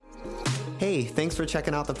Hey, thanks for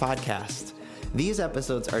checking out the podcast. These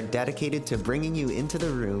episodes are dedicated to bringing you into the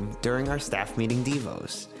room during our staff meeting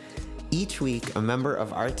devos. Each week, a member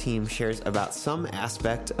of our team shares about some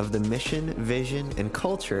aspect of the mission, vision, and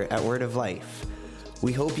culture at Word of Life.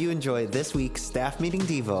 We hope you enjoy this week's staff meeting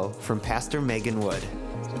devo from Pastor Megan Wood.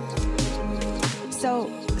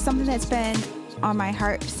 So something that's been on my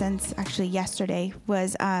heart since actually yesterday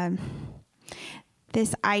was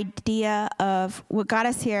this idea of what got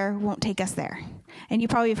us here won't take us there. And you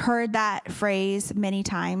probably have heard that phrase many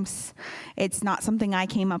times. It's not something I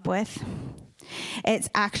came up with. It's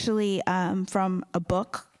actually from a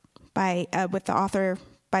book with the author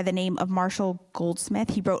by the name of Marshall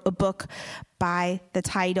Goldsmith. He wrote a book by the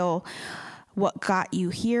title, What Got You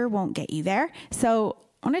Here Won't Get You There. So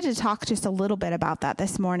I wanted to talk just a little bit about that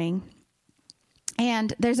this morning.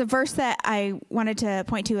 And there's a verse that I wanted to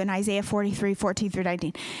point to in Isaiah 43, 14 through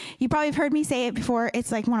 19. You probably have heard me say it before.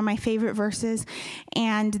 It's like one of my favorite verses.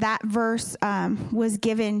 And that verse was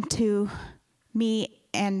given to me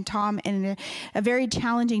and Tom in a very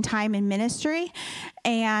challenging time in ministry.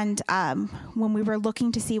 And when we were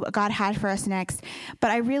looking to see what God had for us next.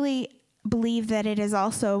 But I really believe that it is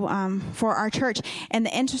also for our church. And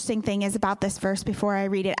the interesting thing is about this verse, before I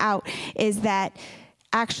read it out, is that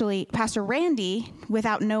actually, Pastor Randy,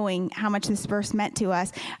 without knowing how much this verse meant to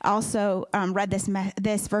us, also read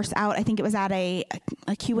this verse out. I think it was at a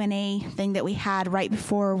Q&A thing that we had right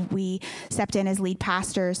before we stepped in as lead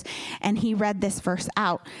pastors, and he read this verse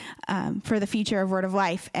out for the future of Word of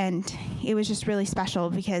Life, and it was just really special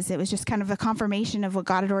because it was just kind of a confirmation of what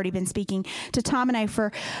God had already been speaking to Tom and I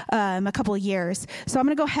for a couple of years. So I'm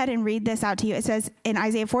going to go ahead and read this out to you. It says in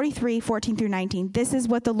Isaiah 43, 14 through 19, "This is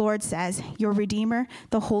what the Lord says, your Redeemer,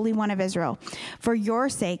 the Holy One of Israel. For your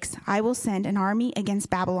sakes, I will send an army against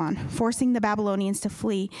Babylon, forcing the Babylonians to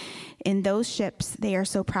flee in those ships they are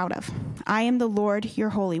so proud of. I am the Lord, your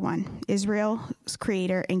Holy One, Israel's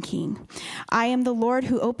Creator and King. I am the Lord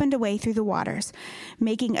who opened a way through the waters,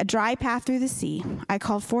 making a dry path through the sea. I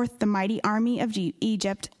called forth the mighty army of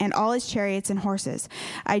Egypt and all its chariots and horses.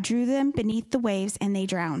 I drew them beneath the waves and they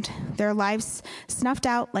drowned. Their lives snuffed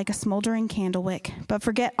out like a smoldering candle wick. But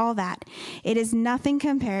forget all that. It is nothing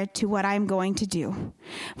compared to what I am going to do.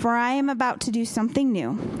 For I am about to do something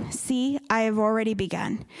new. See, I have already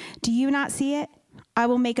begun. Do you not see it? I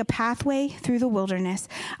will make a pathway through the wilderness.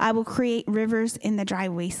 I will create rivers in the dry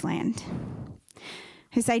wasteland."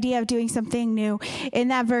 This idea of doing something new. In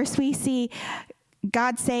that verse, we see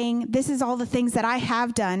God saying, this is all the things that I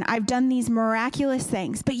have done. I've done these miraculous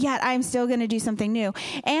things, but yet I'm still going to do something new.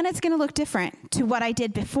 And it's going to look different to what I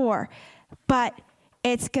did before, but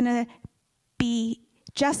it's going to be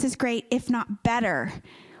just as great, if not better,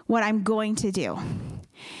 what I'm going to do.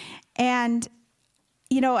 And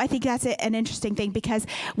I think that's an interesting thing because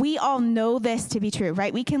we all know this to be true,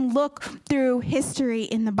 right? We can look through history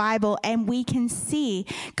in the Bible and we can see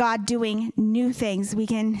God doing new things. We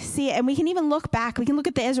can see it, and we can even look back. We can look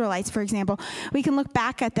at the Israelites, for example. We can look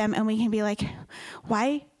back at them and we can be like,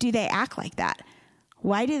 why do they act like that?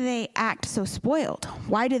 Why do they act so spoiled?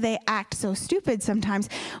 Why do they act so stupid sometimes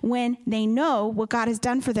when they know what God has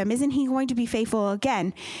done for them? Isn't he going to be faithful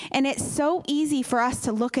again? And it's so easy for us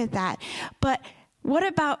to look at that. But what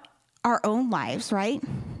about our own lives, right?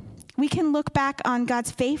 We can look back on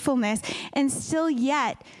God's faithfulness and still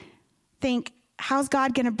yet think, how's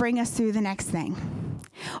God going to bring us through the next thing?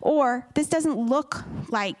 Or this doesn't look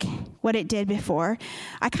like what it did before.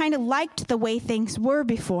 I kind of liked the way things were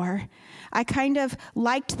before. I kind of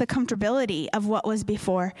liked the comfortability of what was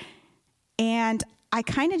before. And I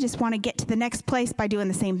kind of just want to get to the next place by doing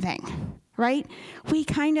the same thing. Right?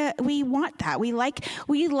 We want that. We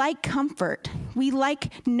like comfort. We like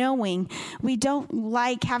knowing. We don't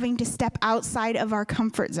like having to step outside of our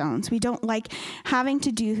comfort zones. We don't like having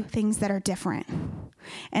to do things that are different.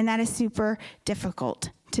 And that is super difficult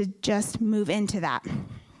to just move into that.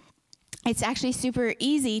 It's actually super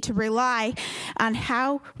easy to rely on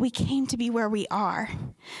how we came to be where we are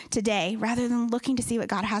today rather than looking to see what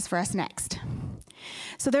God has for us next.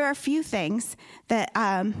 So there are a few things that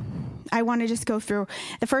I want to just go through.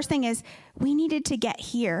 The first thing is we needed to get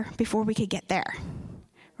here before we could get there,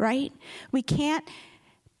 right?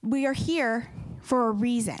 We are here for a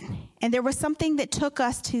reason. And there was something that took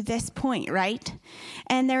us to this point, right?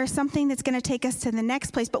 And there is something that's going to take us to the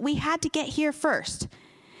next place, but we had to get here first.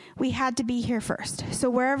 We had to be here first. So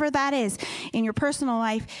wherever that is in your personal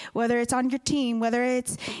life, whether it's on your team, whether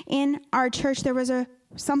it's in our church, there was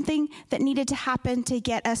something that needed to happen to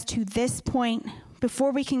get us to this point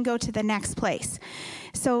before we can go to the next place.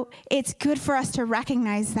 So it's good for us to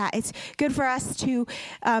recognize that. It's good for us to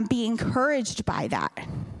be encouraged by that.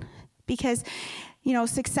 because,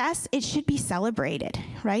 success, it should be celebrated,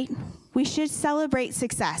 right? We should celebrate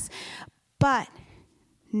success, but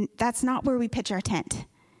that's not where we pitch our tent,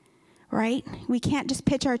 right? We can't just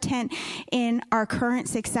pitch our tent in our current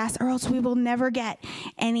success, or else we will never get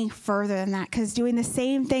any further than that, because doing the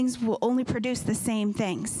same things will only produce the same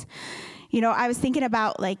things. I was thinking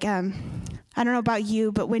about I don't know about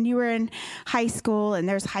you, but when you were in high school and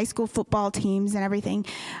there's high school football teams and everything,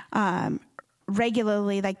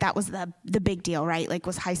 regularly, that was the big deal, right?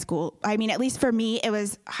 Was high school. I mean, at least for me, it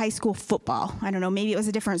was high school football. I don't know, maybe it was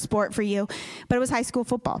a different sport for you, but it was high school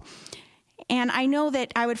football. And I know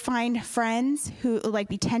that I would find friends who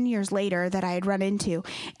be 10 years later that I had run into,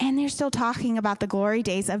 and they're still talking about the glory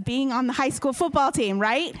days of being on the high school football team,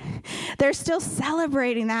 right? They're still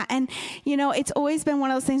celebrating that. And, it's always been one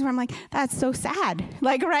of those things where I'm like, that's so sad.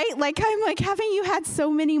 Right? I'm haven't you had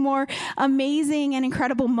so many more amazing and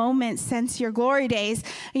incredible moments since your glory days,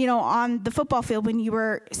 on the football field when you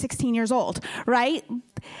were 16 years old, right?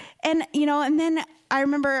 And, and then I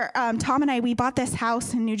remember Tom and I, we bought this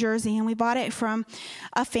house in New Jersey, and we bought it from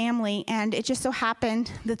a family, and it just so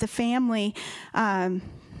happened that the family,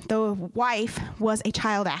 the wife was a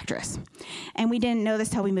child actress, and we didn't know this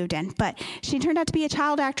till we moved in, but she turned out to be a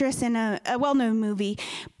child actress in a well-known movie,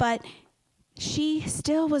 but she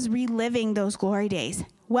still was reliving those glory days.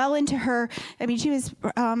 Well into her, she was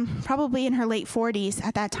probably in her late 40s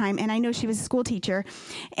at that time, and I know she was a school teacher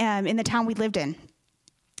in the town we lived in.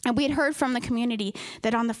 And we had heard from the community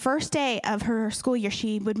that on the first day of her school year,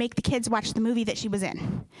 she would make the kids watch the movie that she was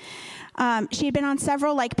in. She had been on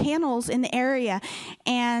several panels in the area,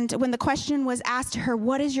 and when the question was asked to her,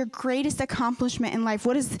 what is your greatest accomplishment in life?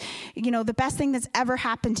 What is, the best thing that's ever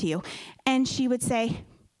happened to you? And she would say,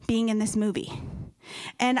 being in this movie.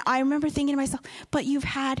 And I remember thinking to myself, but you've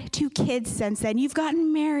had 2 kids since then. You've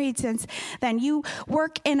gotten married since then. You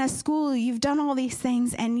work in a school. You've done all these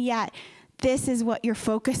things, and yet this is what you're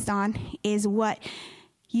focused on, is what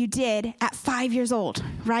you did at 5 years old,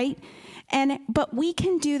 right? But we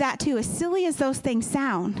can do that too. As silly as those things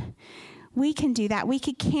sound, we can do that. We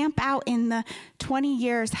could camp out in the 20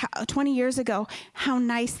 years ago, how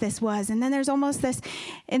nice this was. And then there's almost this,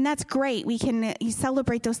 and that's great. You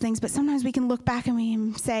celebrate those things, but sometimes we can look back and we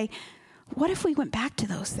can say, what if we went back to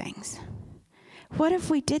those things? What if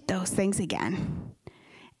we did those things again?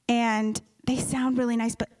 And they sound really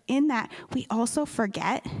nice, but in that, we also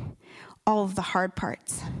forget all of the hard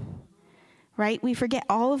parts, right? We forget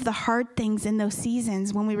all of the hard things in those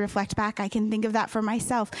seasons when we reflect back. I can think of that for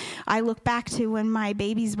myself. I look back to when my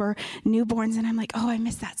babies were newborns, and I'm like, oh, I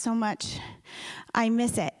miss that so much. I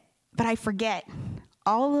miss it, but I forget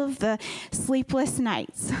all of the sleepless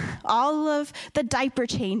nights, all of the diaper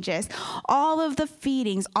changes, all of the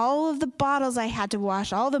feedings, all of the bottles I had to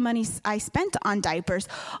wash, all the money I spent on diapers,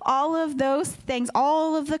 all of those things,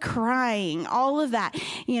 all of the crying, all of that.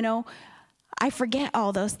 I forget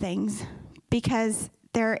all those things because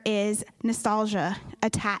there is nostalgia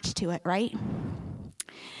attached to it, right?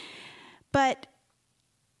 But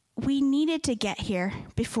we needed to get here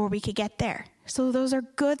before we could get there. So those are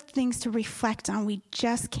good things to reflect on. We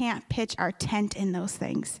just can't pitch our tent in those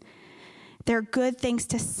things. They're good things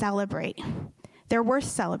to celebrate. They're worth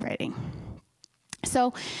celebrating.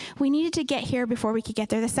 So we needed to get here before we could get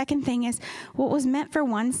there. The second thing is, what was meant for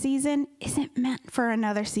one season isn't meant for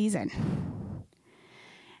another season.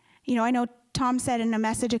 I know Tom said in a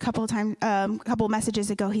message a couple messages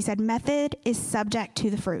ago, he said, method is subject to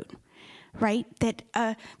the fruit, right? That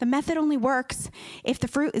the method only works if the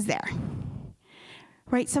fruit is there.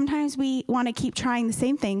 Right? Sometimes we want to keep trying the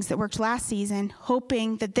same things that worked last season,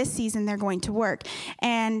 hoping that this season they're going to work.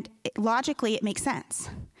 And logically, it makes sense.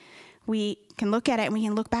 We can look at it and we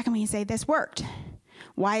can look back and we can say, this worked.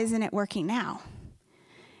 Why isn't it working now?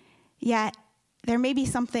 Yet, there may be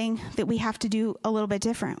something that we have to do a little bit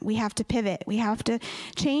different. We have to pivot. We have to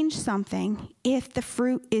change something if the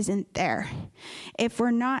fruit isn't there. If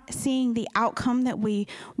we're not seeing the outcome that we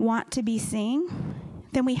want to be seeing,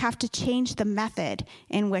 then we have to change the method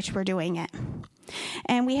in which we're doing it.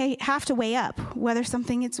 And we have to weigh up whether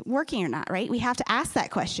something is working or not, right? We have to ask that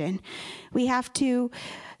question. We have to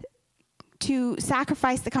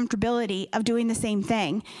sacrifice the comfortability of doing the same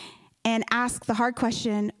thing and ask the hard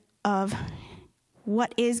question of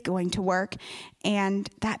what is going to work. And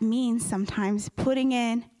that means sometimes putting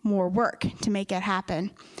in more work to make it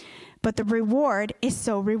happen. But the reward is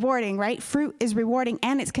so rewarding, right? Fruit is rewarding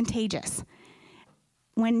and it's contagious.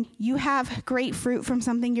 When you have great fruit from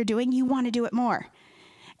something you're doing, you want to do it more.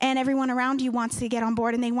 And everyone around you wants to get on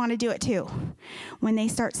board and they want to do it too when they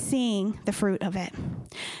start seeing the fruit of it.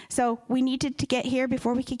 So we needed to get here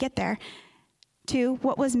before we could get there. 2,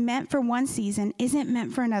 what was meant for one season isn't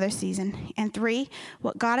meant for another season. And 3,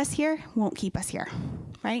 what got us here won't keep us here,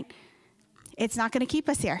 right? It's not going to keep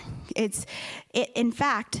us here. In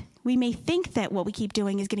fact, we may think that what we keep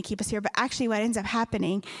doing is going to keep us here, but actually what ends up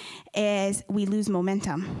happening is we lose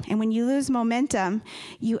momentum. And when you lose momentum,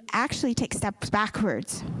 you actually take steps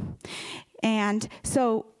backwards. And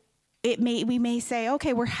so we may say,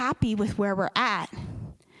 okay, we're happy with where we're at,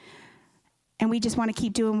 and we just want to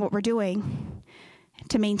keep doing what we're doing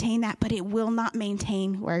to maintain that, but it will not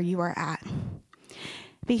maintain where you are at.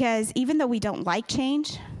 Because even though we don't like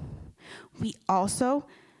change, we also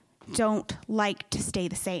don't like to stay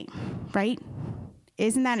the same, right?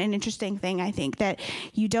 Isn't that an interesting thing? I think that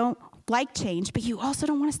you don't like change, but you also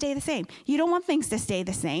don't want to stay the same. You don't want things to stay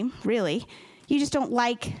the same, really. You just don't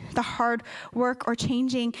like the hard work or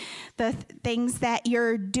changing the things that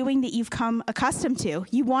you're doing that you've come accustomed to.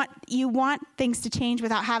 You want things to change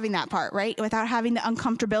without having that part, right? Without having the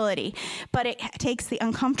uncomfortability. But it takes the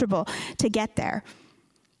uncomfortable to get there.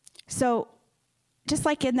 So just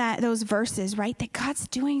like in those verses, right, that God's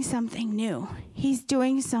doing something new. He's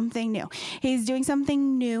doing something new. He's doing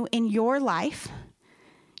something new in your life,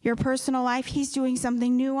 your personal life. He's doing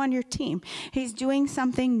something new on your team. He's doing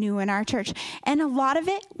something new in our church. And a lot of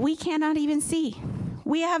it we cannot even see.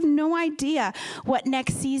 We have no idea what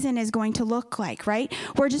next season is going to look like, right?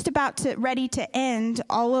 We're just ready to end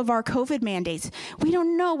all of our COVID mandates. We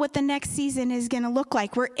don't know what the next season is going to look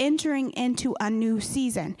like. We're entering into a new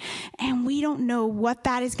season, and we don't know what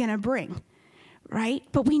that is going to bring, right?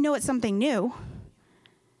 But we know it's something new.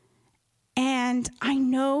 And I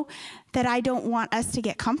know that I don't want us to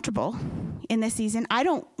get comfortable in this season. I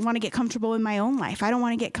don't want to get comfortable in my own life. I don't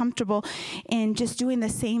want to get comfortable in just doing the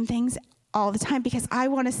same things all the time, because I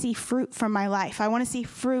want to see fruit from my life. I want to see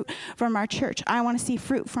fruit from our church. I want to see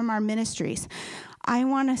fruit from our ministries. I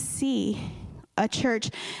want to see a church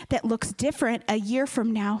that looks different a year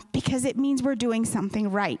from now, because it means we're doing something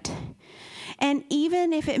right. And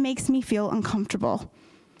even if it makes me feel uncomfortable,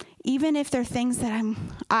 even if there are things that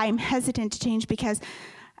I'm hesitant to change because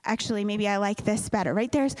actually maybe I like this better, right?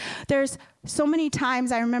 There's so many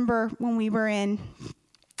times I remember when we were in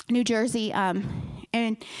New Jersey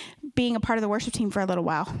and being a part of the worship team for a little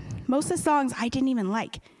while. Most of the songs I didn't even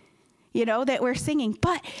like, that we're singing,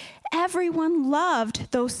 but everyone loved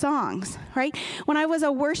those songs, right? When I was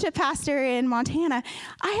a worship pastor in Montana,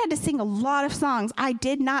 I had to sing a lot of songs I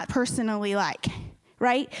did not personally like,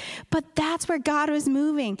 right? But that's where God was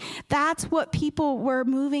moving. That's what people were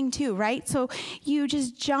moving to, right? So you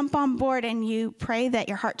just jump on board and you pray that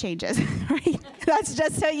your heart changes, right? That's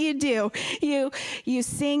just what you do. You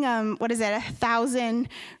sing, 1,000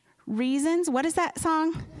 Reasons? What is that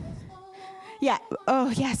song? Yeah. Oh,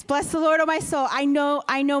 yes. Bless the Lord, oh my soul. I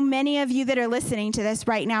know many of you that are listening to this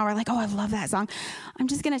right now are like, oh, I love that song. I'm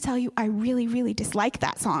just going to tell you, I really, really dislike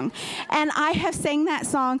that song. And I have sang that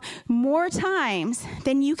song more times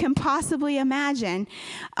than you can possibly imagine.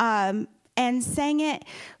 And sang it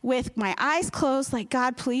with my eyes closed, like,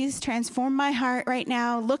 God, please transform my heart right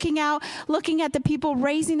now. Looking at the people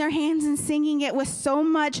raising their hands and singing it with so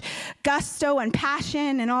much gusto and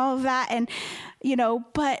passion and all of that. And,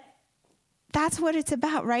 but that's what it's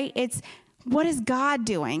about, right? It's, what is God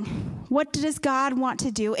doing? What does God want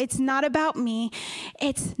to do? It's not about me.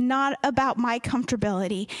 It's not about my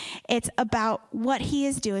comfortability. It's about what he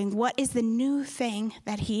is doing. What is the new thing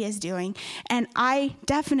that he is doing? And I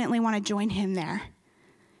definitely want to join him there,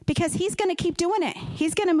 because he's going to keep doing it.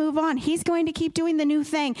 He's going to move on. He's going to keep doing the new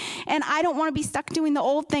thing. And I don't want to be stuck doing the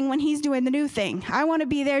old thing when he's doing the new thing. I want to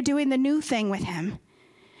be there doing the new thing with him,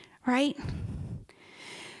 right?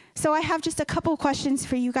 So I have just a couple questions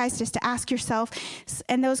for you guys just to ask yourself.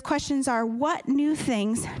 And those questions are, what new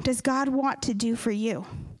things does God want to do for you?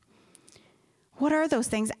 What are those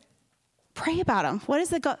things? Pray about them. What is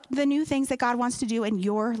the new things that God wants to do in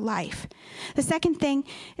your life? The second thing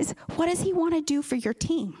is, what does he want to do for your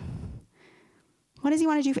team? What does he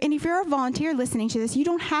want to do? And if you're a volunteer listening to this, you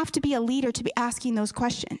don't have to be a leader to be asking those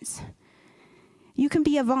questions. You can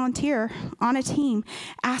be a volunteer on a team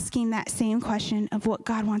asking that same question of what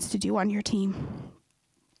God wants to do on your team.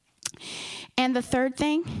 And the third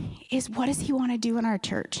thing is, what does he want to do in our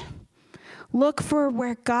church? Look for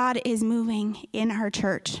where God is moving in our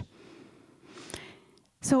church.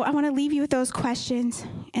 So I want to leave you with those questions.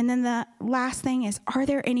 And then the last thing is, are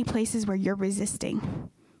there any places where you're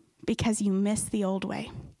resisting because you miss the old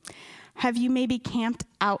way? Have you maybe camped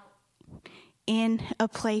out in a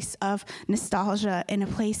place of nostalgia, in a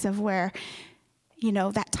place of where,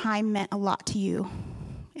 that time meant a lot to you,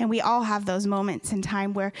 And we all have those moments in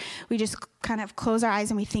time where we just kind of close our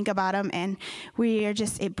eyes and we think about them, and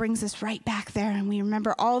it brings us right back there, and we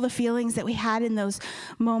remember all the feelings that we had in those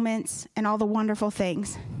moments and all the wonderful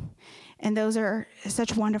things. And those are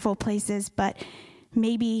such wonderful places, but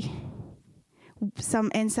maybe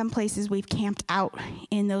in some places we've camped out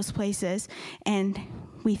in those places, and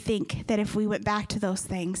we think that if we went back to those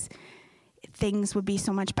things would be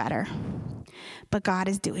so much better. But God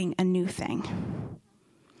is doing a new thing.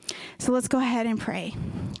 So let's go ahead and pray.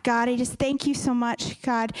 God, I just thank you so much,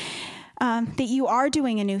 God, that you are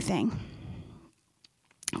doing a new thing.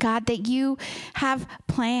 God, that you have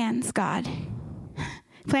plans, God.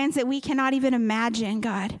 Plans that we cannot even imagine,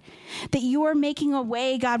 God. That you are making a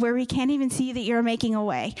way, God, where we can't even see that you're making a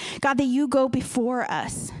way. God, that you go before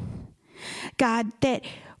us. God, that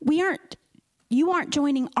you aren't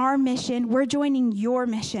joining our mission, we're joining your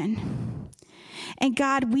mission. And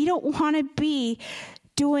God, we don't want to be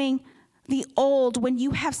doing the old when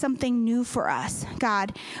you have something new for us.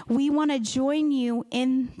 God, we want to join you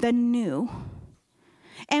in the new.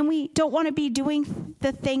 And we don't want to be doing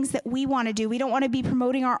the things that we want to do. We don't want to be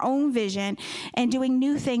promoting our own vision and doing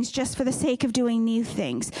new things just for the sake of doing new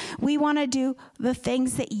things. We want to do the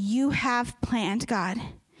things that you have planned, God.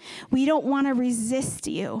 We don't want to resist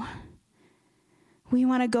you. We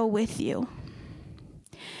want to go with you.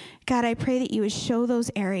 God, I pray that you would show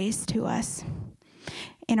those areas to us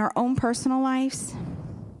in our own personal lives,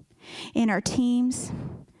 in our teams,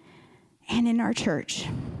 and in our church,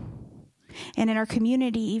 and in our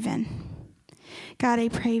community even. God, I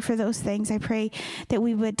pray for those things. I pray that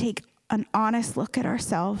we would take an honest look at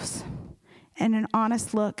ourselves and an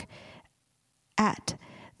honest look at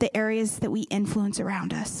the areas that we influence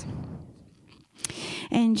around us.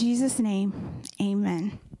 In Jesus' name,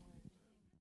 amen.